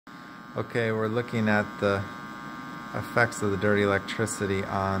Okay, we're looking at the effects of the dirty electricity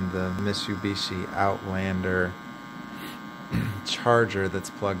on the Mitsubishi Outlander charger that's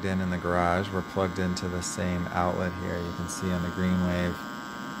plugged in the garage. We're plugged into the same outlet here. You can see on the green wave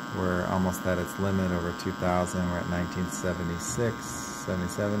we're almost at its limit, over 2,000. We're at 1976,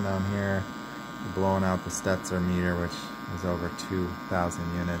 77 down here. We're blowing out the Stetzer meter, which is over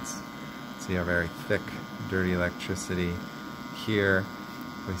 2,000 units. See a very thick dirty electricity here.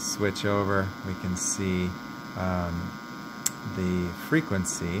 If we switch over, we can see the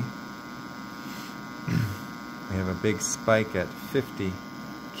frequency. We have a big spike at 50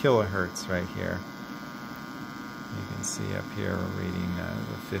 kilohertz right here. You can see up here we're reading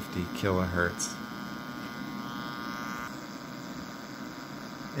the 50 kilohertz.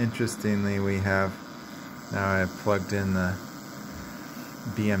 Interestingly, we have, now I've plugged in the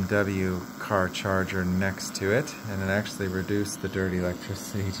BMW car charger next to it, and it actually reduced the dirty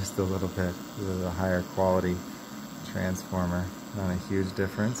electricity just a little bit with a higher quality transformer. Not a huge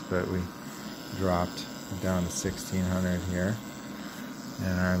difference, but we dropped down to 1600 here,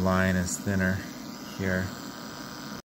 and our line is thinner here.